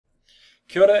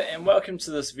Kia ora and welcome to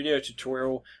this video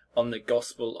tutorial on the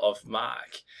Gospel of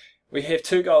Mark. We have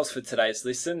two goals for today's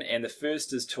lesson, and the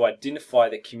first is to identify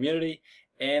the community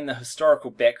and the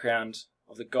historical background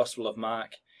of the Gospel of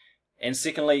Mark, and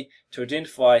secondly, to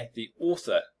identify the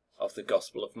author of the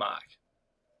Gospel of Mark.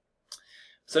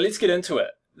 So let's get into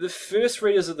it. The first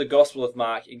readers of the Gospel of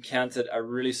Mark encountered a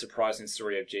really surprising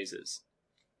story of Jesus.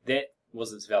 That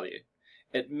was its value.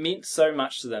 It meant so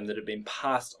much to them that it had been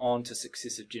passed on to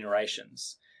successive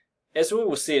generations. As we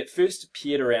will see, it first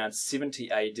appeared around 70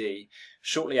 AD,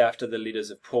 shortly after the letters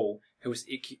of Paul, who was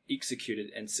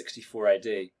executed in 64 AD.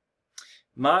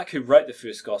 Mark, who wrote the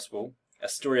first Gospel, a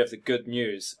story of the good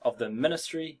news of the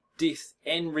ministry, death,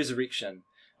 and resurrection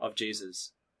of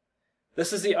Jesus.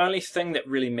 This is the only thing that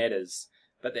really matters,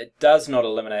 but that does not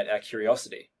eliminate our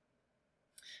curiosity.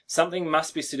 Something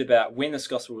must be said about when this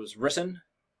Gospel was written,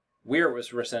 where it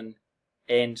was written,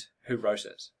 and who wrote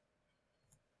it.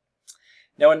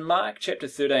 Now in Mark chapter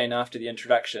 13, after the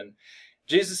introduction,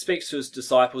 Jesus speaks to his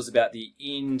disciples about the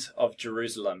end of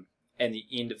Jerusalem and the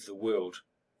end of the world.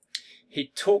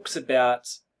 He talks about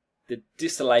the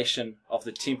desolation of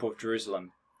the Temple of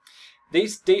Jerusalem.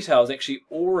 These details actually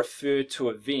all refer to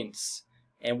events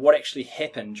and what actually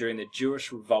happened during the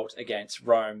Jewish revolt against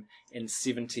Rome in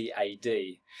 70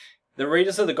 AD. The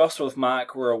readers of the Gospel of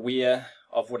Mark were aware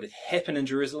of what had happened in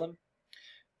Jerusalem,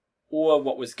 or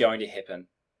what was going to happen.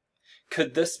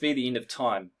 Could this be the end of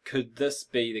time? Could this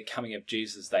be the coming of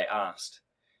Jesus, they asked.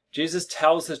 Jesus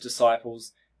tells his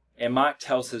disciples, and Mark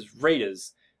tells his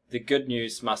readers, the good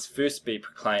news must first be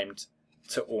proclaimed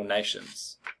to all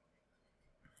nations.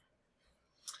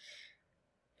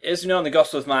 As we know in the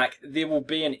Gospel of Mark, there will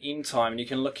be an end time, and you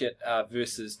can look at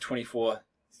verses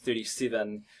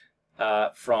 24-37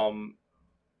 from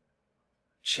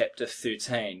chapter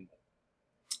 13.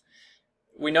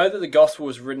 We know that the Gospel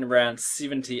was written around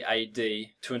 70 AD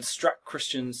to instruct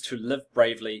Christians to live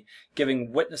bravely,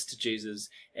 giving witness to Jesus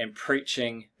and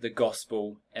preaching the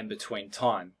Gospel in between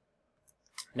time.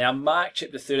 Now Mark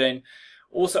chapter 13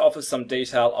 also offers some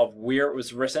detail of where it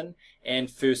was written and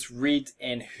first read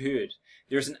and heard.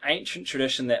 There is an ancient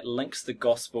tradition that links the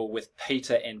Gospel with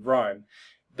Peter and Rome,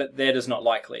 but that is not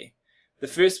likely. The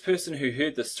first person who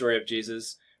heard the story of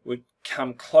Jesus would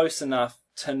come close enough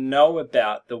to know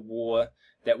about the war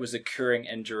that was occurring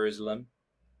in Jerusalem,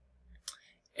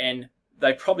 and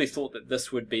they probably thought that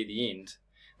this would be the end.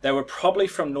 They were probably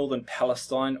from northern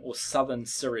Palestine or southern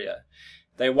Syria.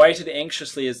 They waited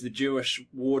anxiously as the Jewish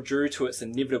war drew to its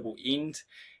inevitable end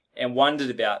and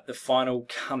wondered about the final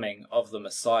coming of the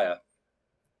Messiah.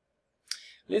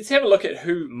 Let's have a look at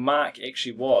who Mark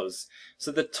actually was.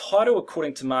 So the title,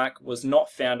 according to Mark, was not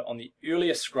found on the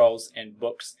earlier scrolls and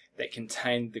books that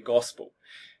contained the Gospel,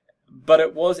 but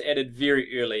it was added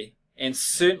very early and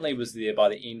certainly was there by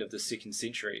the end of the 2nd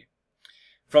century.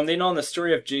 From then on, the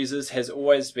story of Jesus has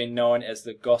always been known as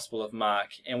the Gospel of Mark,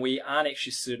 and we aren't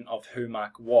actually certain of who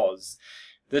Mark was.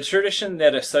 The tradition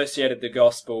that associated the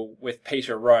Gospel with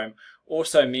Peter of Rome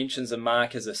also mentions a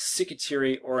Mark as a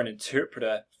secretary or an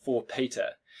interpreter for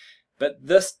Peter. But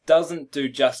this doesn't do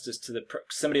justice to the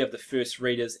proximity of the first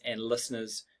readers and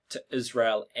listeners to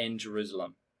Israel and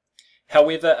Jerusalem.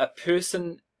 However, a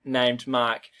person named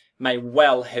Mark may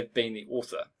well have been the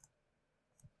author.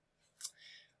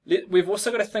 We've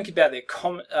also got to think about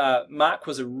that Mark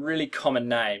was a really common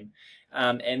name,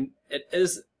 and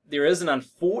there is an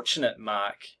unfortunate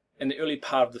Mark in the early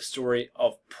part of the story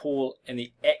of Paul in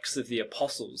the Acts of the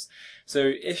Apostles.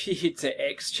 So if you head to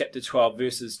Acts chapter 12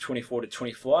 verses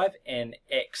 24-25 and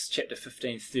Acts chapter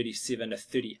 15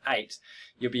 37-38,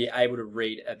 you'll be able to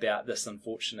read about this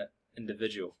unfortunate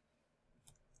individual.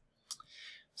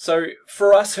 So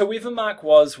for us, whoever Mark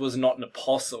was not an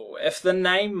apostle. If the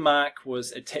name Mark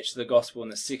was attached to the Gospel in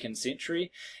the 2nd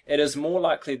century, it is more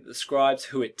likely that the scribes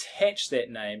who attached that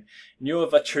name knew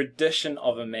of a tradition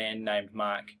of a man named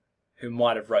Mark who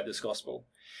might have wrote this Gospel.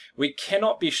 We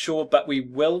cannot be sure, but we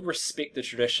will respect the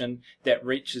tradition that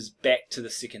reaches back to the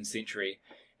 2nd century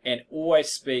and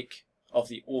always speak of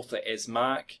the author as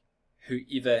Mark,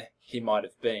 whoever he might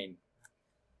have been.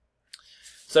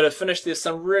 So to finish, there's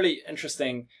some really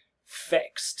interesting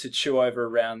facts to chew over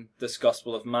around this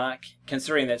Gospel of Mark.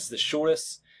 Considering that's the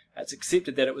shortest, it's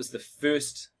accepted that it was the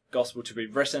first Gospel to be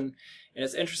written, and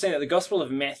it's interesting that the Gospel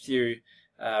of Matthew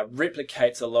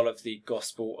replicates a lot of the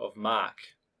Gospel of Mark.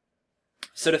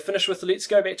 So to finish with, let's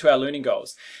go back to our learning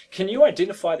goals. Can you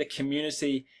identify the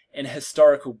community and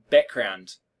historical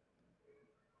background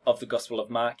of the Gospel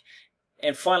of Mark?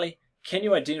 And finally, can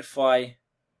you identify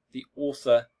the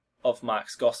author of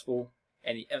Mark's Gospel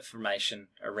and the information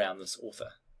around this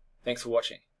author? Thanks for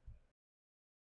watching.